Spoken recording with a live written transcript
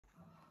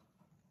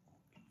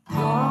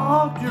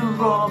Doctor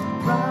Rob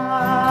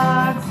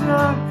rides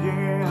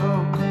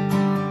again.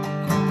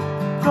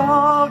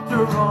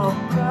 Doctor Rob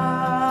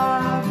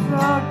rides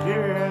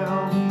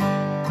again.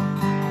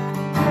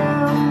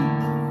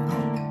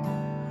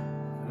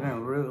 I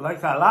didn't really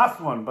like that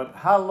last one, but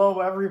hello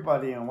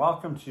everybody and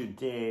welcome to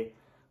day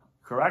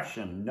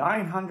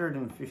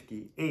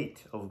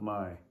 958 of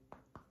my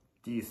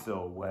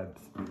diesel web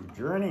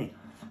journey.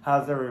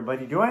 How's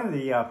everybody doing?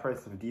 The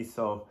price of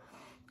diesel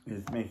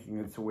is making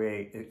its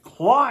way,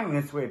 clawing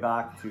its way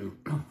back to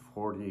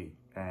 40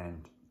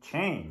 and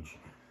change.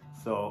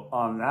 So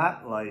on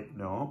that light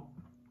note,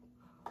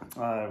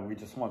 we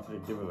just wanted to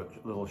give a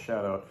little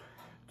shout out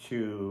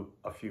to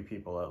a few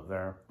people out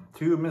there.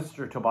 To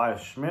Mr.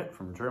 Tobias Schmidt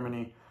from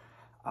Germany.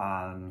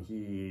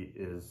 He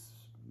is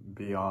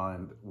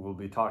beyond, we'll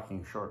be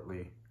talking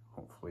shortly,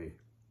 hopefully,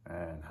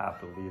 and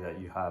happily that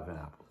you have an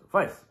Apple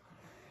device.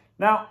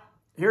 Now,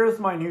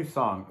 here's my new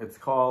song. It's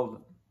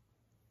called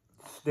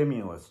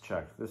Stimulus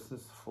Check. This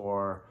is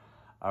for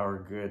our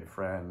good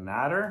friend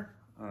Natter,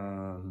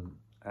 and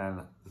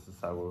this is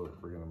how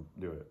we're gonna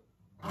do it.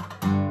 I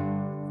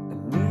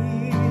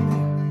need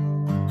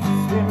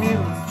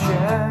stimulus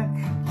check.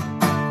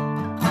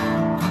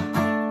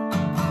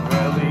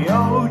 Well, the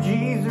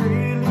OGs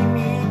really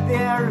need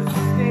their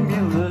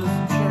stimulus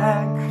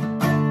check.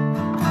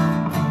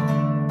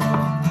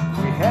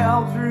 We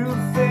held through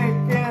thick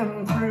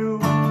and through,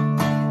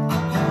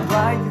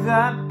 like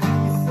that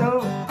piece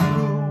of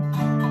glue.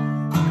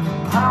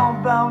 How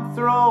about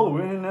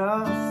throwing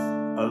us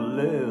a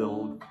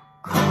little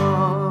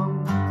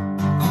crumb?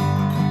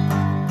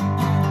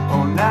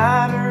 Oh,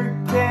 Natter,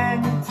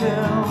 can you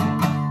tell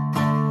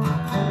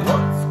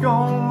what's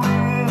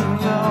going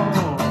on?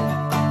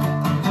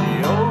 The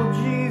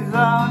OGs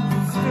are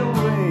still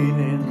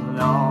waiting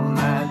on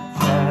that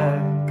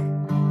check,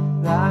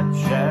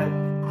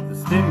 the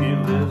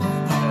stimulus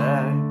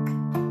check,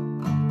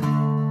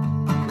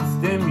 the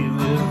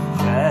stimulus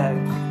check,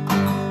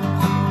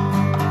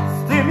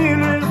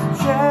 stimulus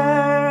check.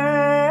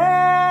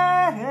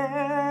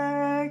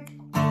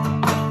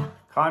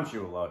 Can't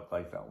you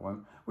like that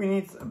one? We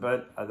need,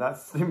 but that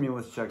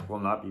stimulus check will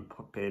not be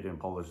paid in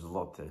Polish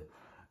zloty.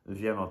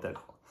 Wiemy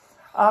tylko.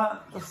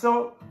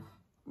 So,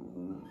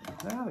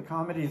 yeah, the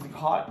comedy is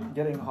hot,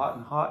 getting hot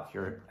and hot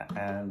here,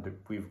 and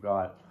we've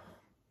got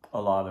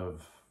a lot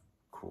of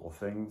cool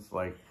things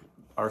like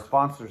our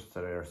sponsors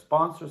today. Our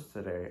sponsors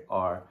today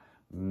are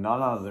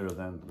none other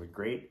than the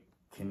Great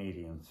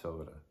Canadian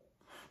Soda.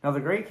 Now,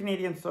 the Great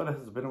Canadian Soda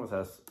has been with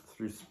us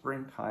through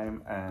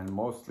springtime and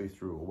mostly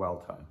through well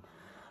time.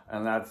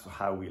 And that's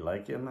how we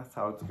like it, and that's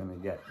how it's going to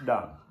get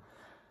done.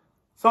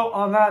 So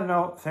on that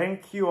note,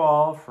 thank you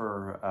all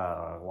for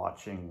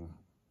watching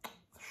the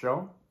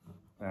show.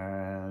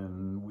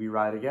 And we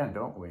ride again,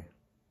 don't we?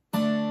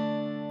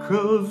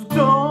 'Cause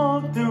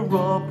Dr.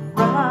 Rob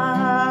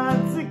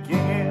rides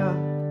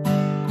again.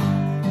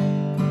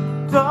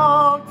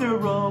 Dr.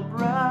 Rob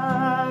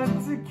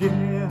rides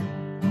again.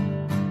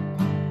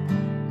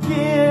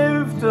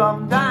 Give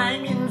some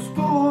diamonds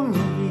to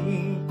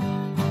me.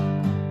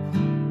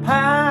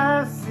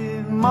 Pass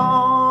him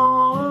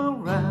all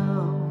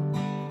around.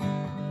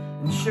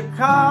 In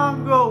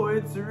Chicago,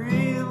 it's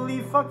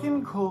really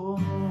fucking cold.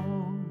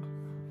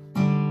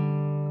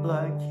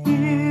 Like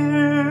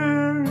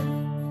here,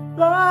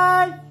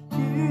 like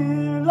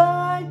here,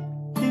 like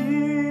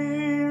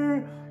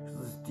here. 'Cause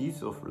it's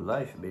diesel for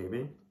life,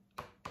 baby.